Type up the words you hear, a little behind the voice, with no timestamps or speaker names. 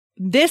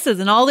This is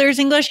an All Ears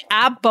English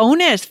app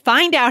bonus.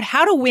 Find out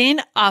how to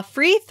win a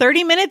free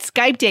 30-minute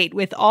Skype date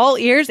with All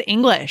Ears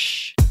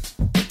English.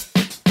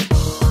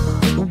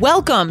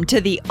 Welcome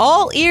to the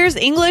All Ears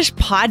English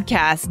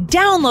podcast.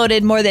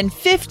 Downloaded more than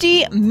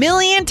 50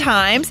 million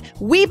times,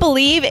 we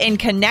believe in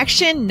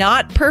connection,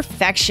 not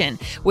perfection.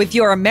 With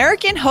your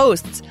American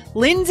hosts,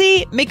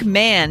 Lindsay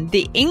McMahon,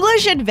 the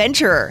English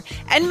adventurer,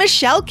 and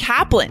Michelle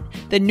Kaplan,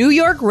 the New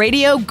York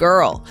radio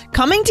girl.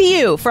 Coming to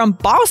you from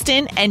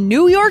Boston and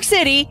New York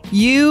City,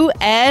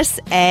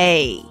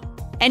 USA.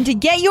 And to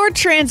get your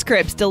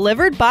transcripts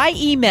delivered by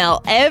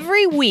email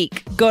every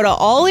week, go to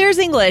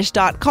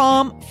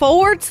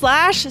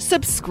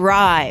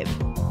allearsenglish.com/subscribe.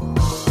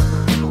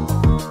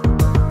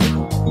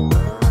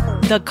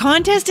 The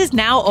contest is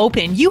now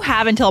open. You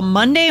have until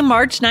Monday,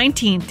 March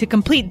 19th to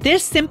complete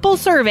this simple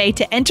survey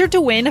to enter to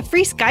win a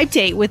free Skype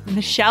date with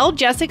Michelle,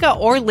 Jessica,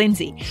 or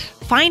Lindsay.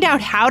 Find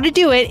out how to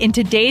do it in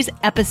today's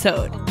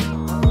episode.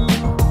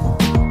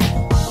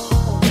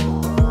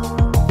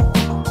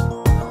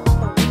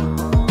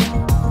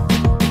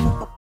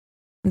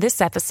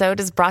 This episode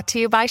is brought to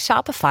you by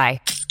Shopify.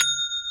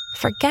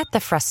 Forget the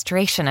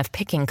frustration of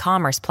picking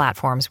commerce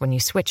platforms when you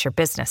switch your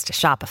business to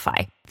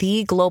Shopify,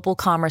 the global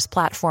commerce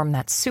platform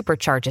that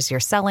supercharges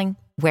your selling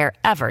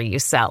wherever you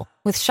sell.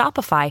 With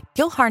Shopify,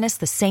 you'll harness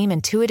the same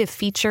intuitive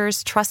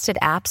features, trusted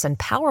apps, and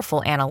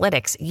powerful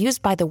analytics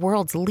used by the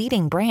world's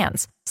leading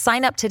brands.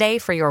 Sign up today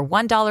for your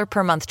 $1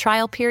 per month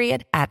trial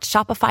period at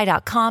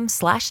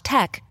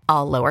shopify.com/tech,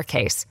 all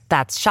lowercase.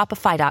 That's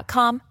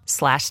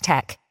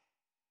shopify.com/tech.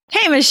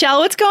 Hey, Michelle,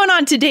 what's going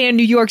on today in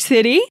New York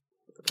City?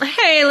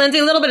 Hey, Lindsay,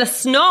 a little bit of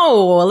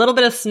snow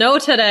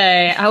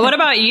today. What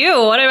about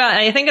you?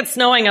 I think it's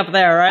snowing up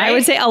there, right? I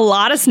would say a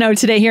lot of snow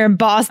today here in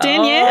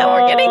Boston. Oh. Yeah,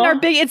 we're getting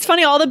it's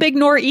funny, all the big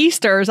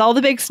nor'easters, all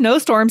the big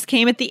snowstorms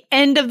came at the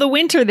end of the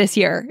winter this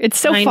year. It's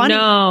so funny. I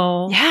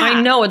know. Yeah. I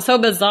know. It's so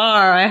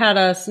bizarre. I had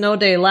a snow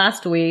day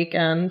last week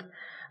and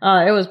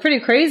it was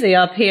pretty crazy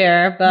up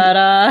here, but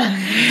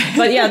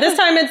yeah, this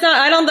time it's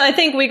not, I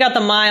think we got the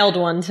mild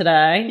one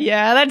today.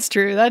 Yeah, that's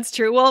true.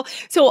 Well,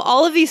 so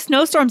all of these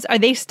snowstorms, are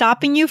they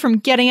stopping you from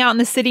getting out in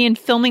the city and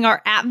filming our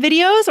app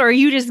videos, or are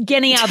you just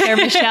getting out there,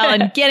 Michelle,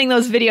 and getting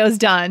those videos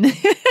done? They've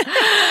slowed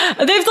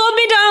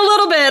me down a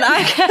little bit.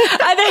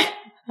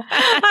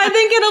 I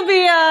think it'll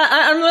be,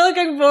 I'm really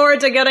looking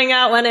forward to getting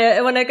out when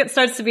it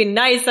starts to be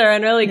nicer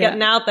and really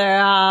getting out there.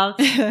 No,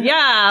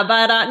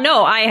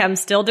 I am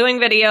still doing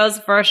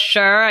videos for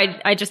sure.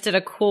 I just did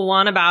a cool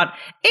one about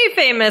a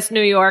famous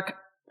New York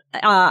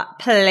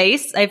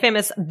place, a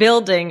famous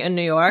building in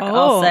New York,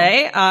 I'll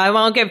say. I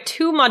won't give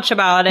too much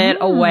about it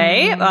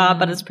away,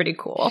 but it's pretty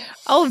cool.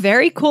 Oh,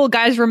 very cool.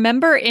 Guys,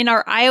 remember in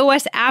our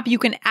iOS app, you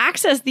can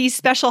access these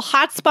special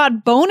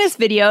hotspot bonus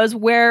videos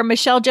where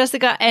Michelle,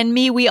 Jessica, and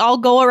me, we all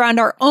go around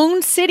our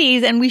own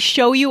cities and we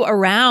show you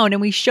around and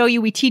we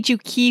teach you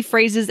key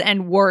phrases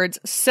and words.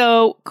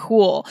 So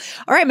cool.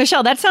 All right,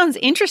 Michelle, that sounds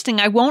interesting.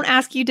 I won't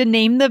ask you to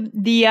name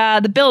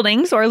the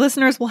buildings. Our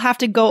listeners will have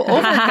to go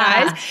over,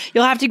 guys.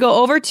 You'll have to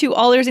go over to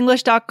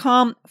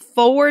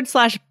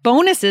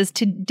allearsenglish.com/bonuses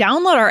to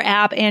download our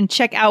app and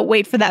check out,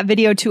 wait for that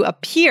video to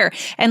appear.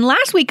 And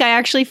last week, I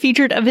actually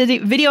featured a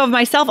video of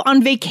myself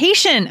on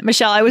vacation.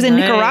 Michelle, I was in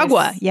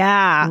Nicaragua.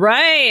 Yeah.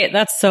 Right.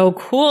 That's so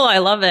cool. I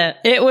love it.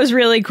 It was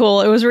really cool.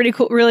 It was really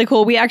cool. Really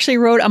cool. We actually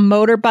rode a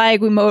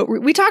motorbike.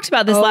 We talked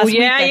about this last week.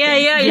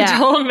 Yeah. You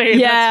told me.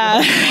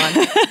 Yeah. That's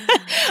really fun.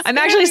 I'm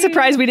actually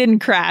surprised we didn't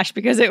crash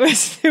because it was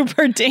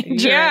super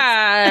dangerous.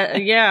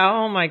 Yeah.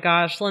 Oh my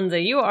gosh,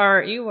 Lindsay, you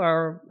are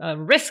a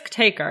risk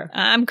taker.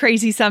 I'm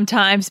crazy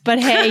sometimes, but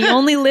hey, you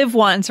only live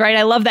once, right?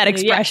 I love that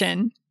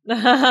expression.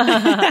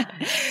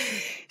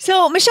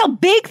 So, Michelle,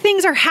 big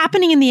things are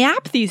happening in the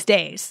app these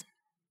days.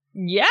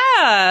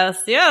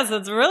 Yes,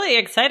 it's really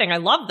exciting. I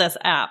love this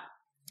app.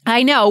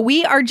 I know.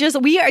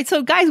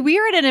 So guys, we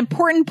are at an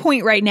important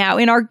point right now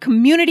in our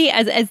community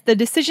as the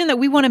decision that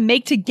we want to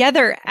make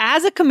together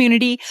as a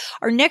community.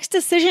 Our next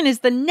decision is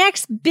the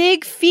next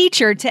big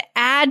feature to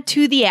add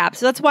to the app.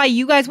 So that's why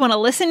you guys want to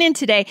listen in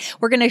today.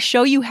 We're going to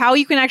show you how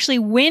you can actually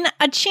win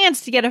a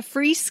chance to get a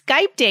free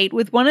Skype date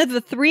with one of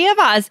the three of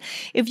us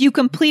if you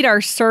complete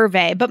our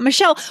survey. But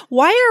Michelle,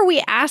 why are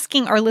we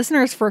asking our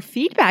listeners for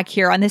feedback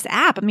here on this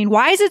app? I mean,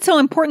 why is it so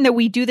important that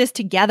we do this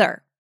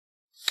together?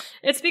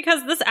 It's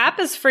because this app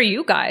is for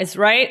you guys,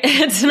 right?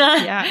 It's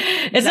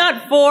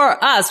not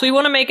for us. We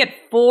want to make it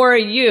for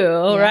you,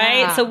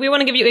 right? So we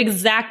want to give you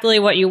exactly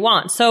what you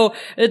want. So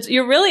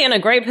you're really in a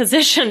great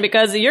position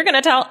because you're going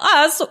to tell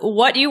us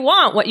what you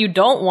want, what you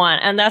don't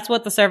want. And that's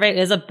what the survey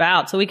is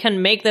about. So we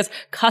can make this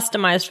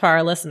customized for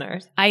our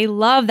listeners. I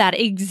love that.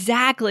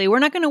 Exactly. We're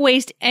not going to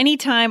waste any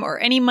time or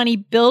any money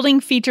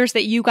building features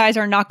that you guys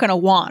are not going to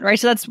want, right?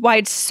 So that's why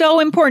it's so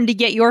important to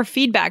get your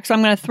feedback. So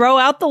I'm going to throw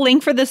out the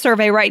link for the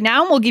survey right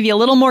now, and we'll give you a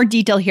little more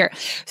detail here.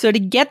 So to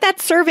get that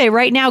survey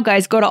right now,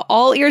 guys, go to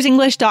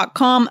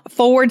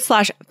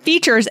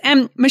allearsenglish.com/features.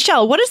 And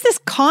Michelle, what is this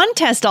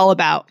contest all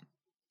about?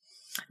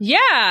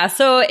 Yeah.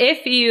 So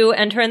if you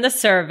enter in the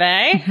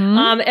survey,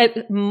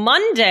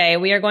 Monday,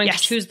 we are going to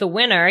choose the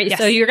winner. Yes.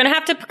 So you're going to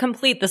have to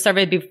complete the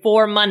survey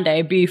before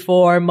Monday.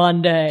 Before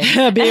Monday.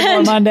 And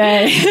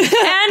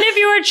if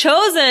you are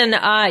chosen,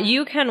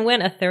 you can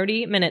win a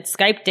 30-minute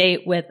Skype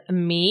date with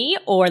me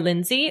or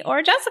Lindsay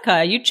or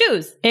Jessica. You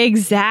choose.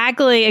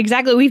 Exactly.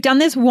 We've done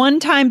this one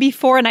time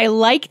before, and I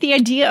like the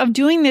idea of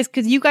doing this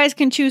because you guys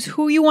can choose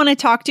who you want to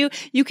talk to.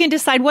 You can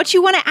decide what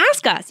you want to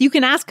ask us. You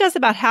can ask us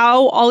about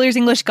how All Ears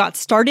English got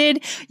started.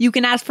 You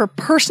can ask for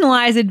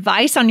personalized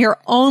advice on your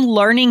own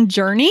learning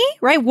journey,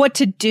 right? What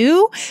to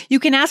do. You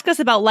can ask us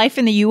about life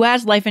in the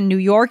US, life in New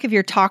York, if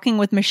you're talking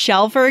with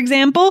Michelle, for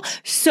example.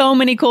 So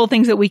many cool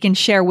things that we can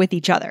share with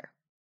each other.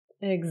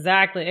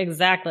 Exactly.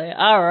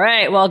 All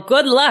right. Well,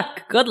 good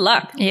luck.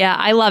 Yeah,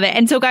 I love it.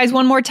 And so guys,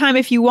 one more time,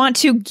 if you want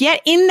to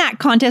get in that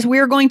contest, we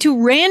are going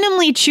to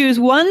randomly choose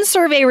one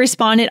survey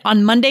respondent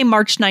on Monday,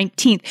 March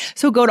 19th.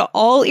 So go to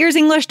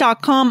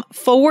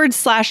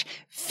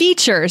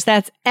allearsenglish.com/features.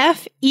 That's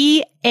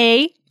FEATURES.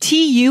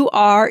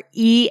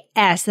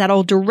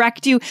 That'll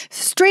direct you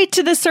straight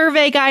to the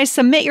survey, guys.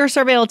 Submit your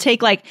survey. It'll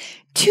take like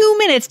 2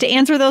 minutes to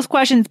answer those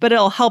questions, but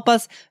it'll help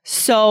us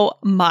so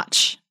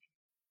much.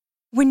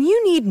 When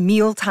you need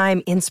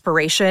mealtime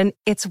inspiration,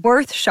 it's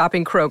worth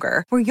shopping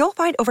Kroger, where you'll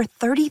find over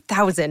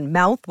 30,000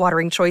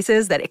 mouth-watering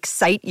choices that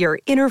excite your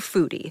inner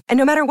foodie. And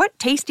no matter what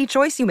tasty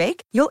choice you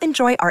make, you'll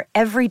enjoy our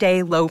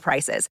everyday low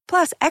prices,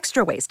 plus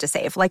extra ways to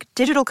save, like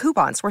digital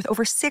coupons worth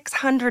over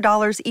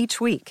 $600 each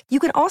week. You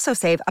can also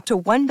save up to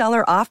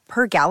 $1 off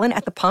per gallon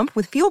at the pump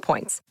with fuel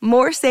points.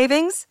 More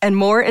savings and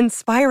more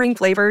inspiring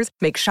flavors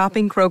make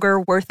shopping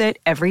Kroger worth it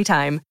every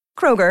time.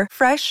 Kroger,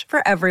 fresh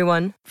for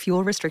everyone.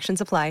 Fuel restrictions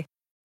apply.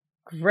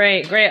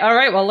 Great. All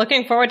right. Well,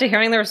 looking forward to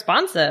hearing the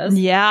responses.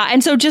 Yeah.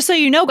 And so just so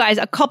you know, guys,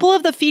 a couple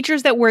of the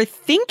features that we're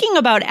thinking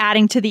about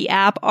adding to the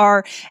app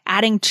are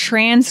adding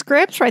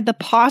transcripts, right? The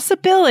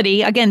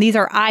possibility, again, these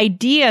are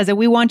ideas and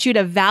we want you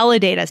to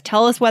validate us.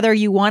 Tell us whether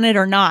you want it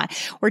or not.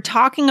 We're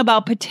talking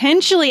about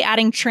potentially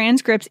adding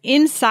transcripts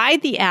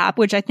inside the app,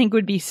 which I think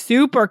would be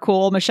super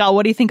cool. Michelle,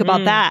 what do you think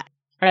about that?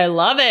 I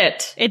love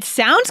it. It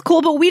sounds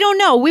cool, but we don't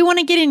know. We want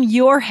to get in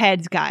your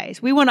heads,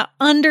 guys. We want to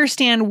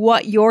understand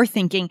what you're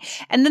thinking.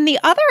 And then the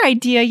other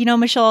idea,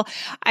 Michelle,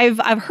 I've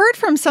heard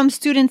from some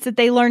students that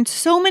they learned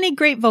so many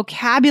great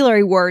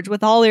vocabulary words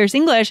with All Ears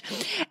English,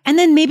 and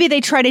then maybe they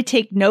try to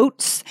take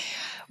notes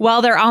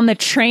while they're on the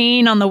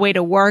train on the way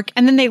to work,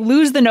 and then they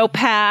lose the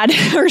notepad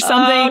or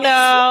something. Oh,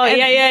 no.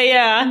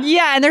 Yeah.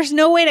 Yeah, and there's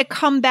no way to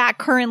come back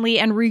currently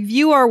and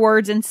review our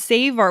words and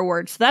save our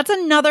words. So that's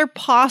another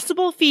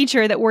possible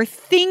feature that we're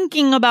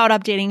thinking about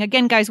updating.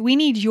 Again, guys, we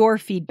need your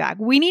feedback.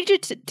 We need you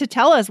to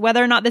tell us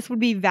whether or not this would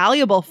be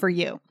valuable for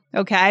you.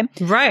 Okay.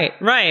 Right.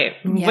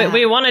 Yeah.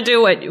 We want to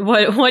do what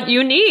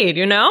you need,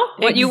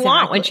 what you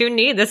want, what you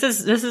need. This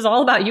is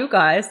all about you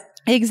guys.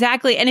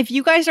 Exactly. And if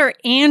you guys are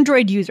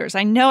Android users,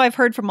 I know I've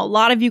heard from a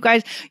lot of you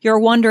guys, you're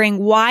wondering,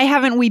 why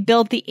haven't we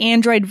built the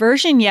Android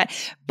version yet?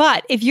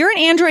 But if you're an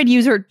Android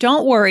user,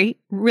 don't worry,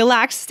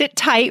 relax, sit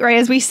tight, right?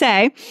 As we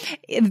say,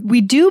 we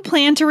do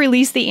plan to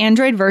release the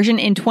Android version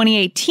in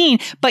 2018,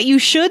 but you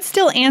should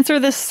still answer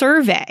the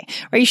survey,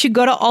 right? You should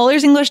go to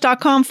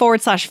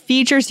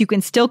allearsenglish.com/features. You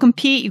can still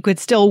compete. You could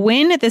still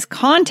win this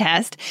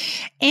contest.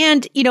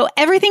 And,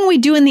 everything we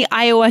do in the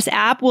iOS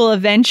app will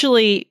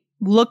eventually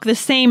look the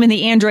same in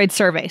the Android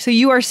survey. So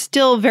you are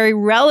still very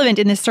relevant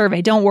in this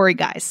survey. Don't worry,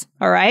 guys.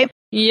 All right.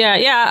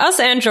 Yeah. Us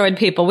Android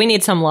people, we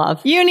need some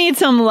love. You need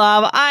some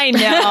love. I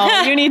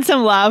know. You need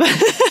some love.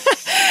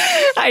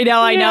 I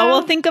know.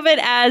 Well, think of it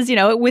as,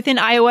 within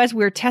iOS,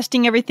 we're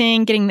testing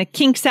everything, getting the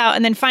kinks out.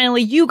 And then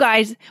finally, you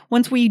guys,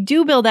 once we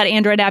do build that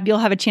Android app, you'll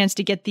have a chance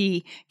to get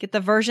the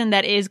version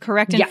that is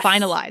correct and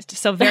finalized.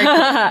 So very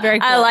cool. Very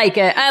cool. I like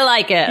it.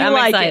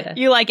 I'm excited.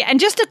 You like it. And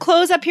just to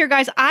close up here,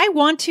 guys, I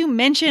want to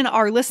mention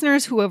our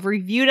listeners who have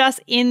reviewed us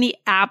in the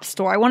App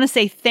Store. I want to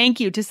say thank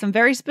you to some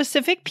very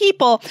specific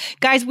people.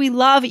 Guys, we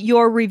love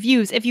your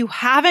reviews. If you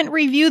haven't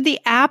reviewed the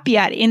app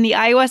yet in the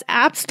iOS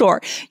App Store,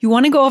 you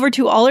want to go over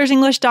to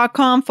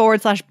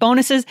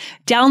allearsenglish.com/bonuses,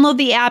 download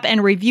the app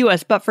and review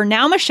us. But for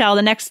now, Michelle,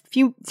 the next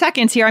few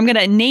seconds here, I'm going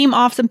to name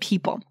off some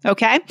people.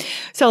 Okay.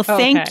 So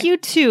thank you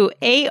to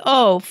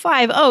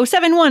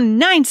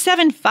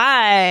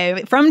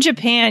AO5071975 from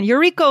Japan,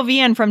 Yuriko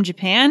Vien from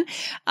Japan,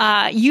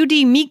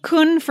 UD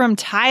Mikun from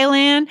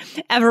Thailand,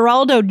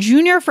 Everaldo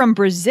Jr. from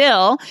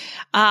Brazil,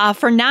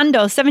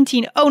 Fernando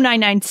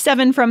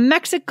 170997 from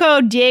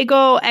Mexico,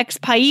 Diego X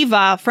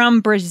Paiva from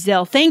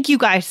Brazil. Thank you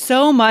guys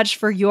so much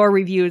for your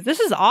reviews. This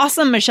is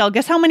awesome, Michelle.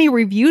 Guess how many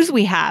reviews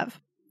we have?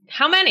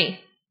 How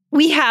many?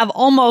 We have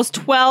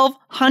almost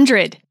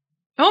 1,200.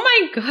 Oh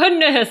my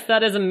goodness,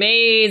 that is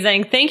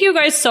amazing. Thank you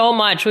guys so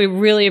much. We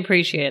really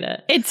appreciate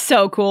it. It's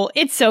so cool.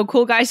 It's so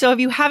cool, guys. So if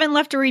you haven't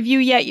left a review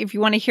yet, if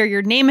you want to hear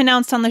your name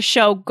announced on the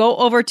show, go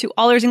over to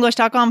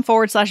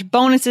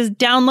allearsenglish.com/bonuses,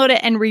 download it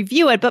and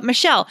review it. But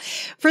Michelle,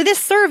 for this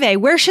survey,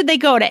 where should they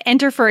go to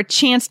enter for a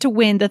chance to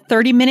win the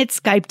 30-minute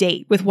Skype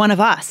date with one of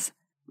us?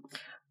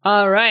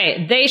 All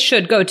right. They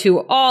should go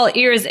to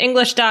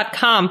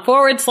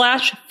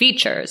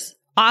allearsenglish.com/features.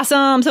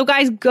 Awesome. So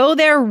guys, go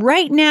there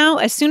right now.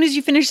 As soon as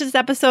you finish this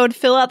episode,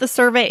 fill out the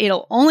survey.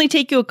 It'll only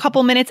take you a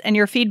couple minutes, and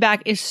your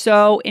feedback is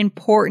so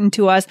important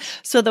to us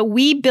so that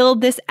we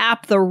build this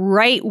app the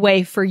right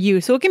way for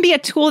you. So it can be a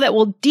tool that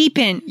will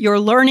deepen your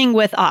learning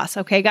with us.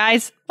 Okay,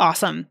 guys?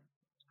 Awesome.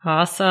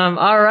 Awesome.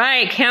 All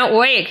right. Can't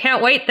wait.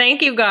 Can't wait.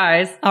 Thank you,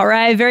 guys. All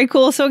right. Very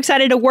cool. So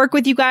excited to work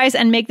with you guys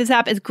and make this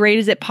app as great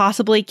as it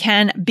possibly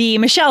can be.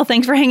 Michelle,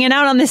 thanks for hanging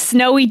out on this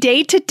snowy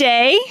day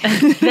today.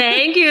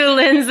 Thank you,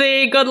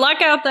 Lindsay. Good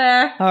luck out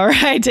there. All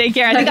right. Take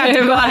care. I think I have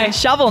to go out and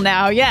shovel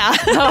now. Yeah.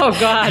 Oh,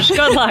 gosh.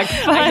 Good luck.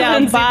 Bye,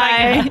 Lindsay.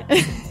 Bye.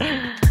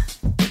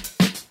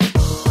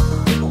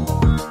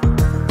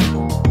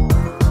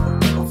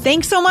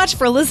 Thanks so much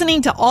for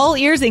listening to All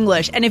Ears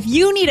English. And if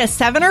you need a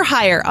 7 or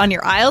higher on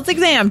your IELTS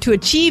exam to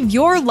achieve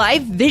your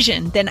life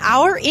vision, then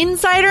our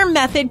Insider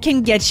Method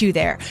can get you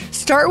there.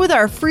 Start with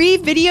our free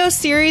video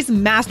series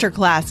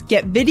masterclass.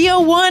 Get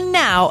video 1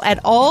 now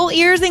at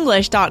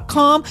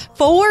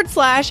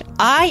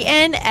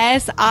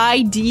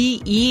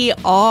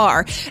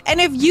allearsenglish.com/INSIDER.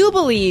 And if you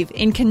believe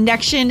in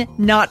connection,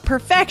 not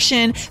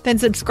perfection, then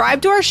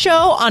subscribe to our show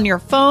on your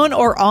phone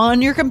or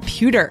on your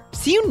computer.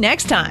 See you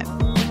next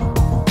time.